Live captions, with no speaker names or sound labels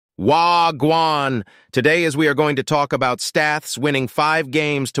Wagwan! Today as we are going to talk about STATHS winning 5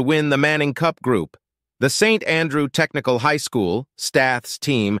 games to win the Manning Cup group. The St. Andrew Technical High School, STATHS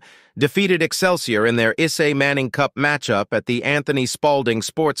team, defeated Excelsior in their ISSA Manning Cup matchup at the Anthony Spalding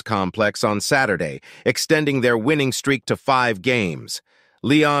Sports Complex on Saturday, extending their winning streak to 5 games.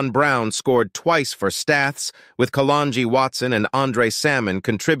 Leon Brown scored twice for STATHS, with Kalonji Watson and Andre Salmon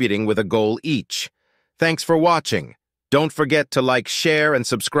contributing with a goal each. Thanks for watching. Don't forget to like, share, and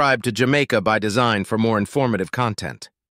subscribe to Jamaica by Design for more informative content.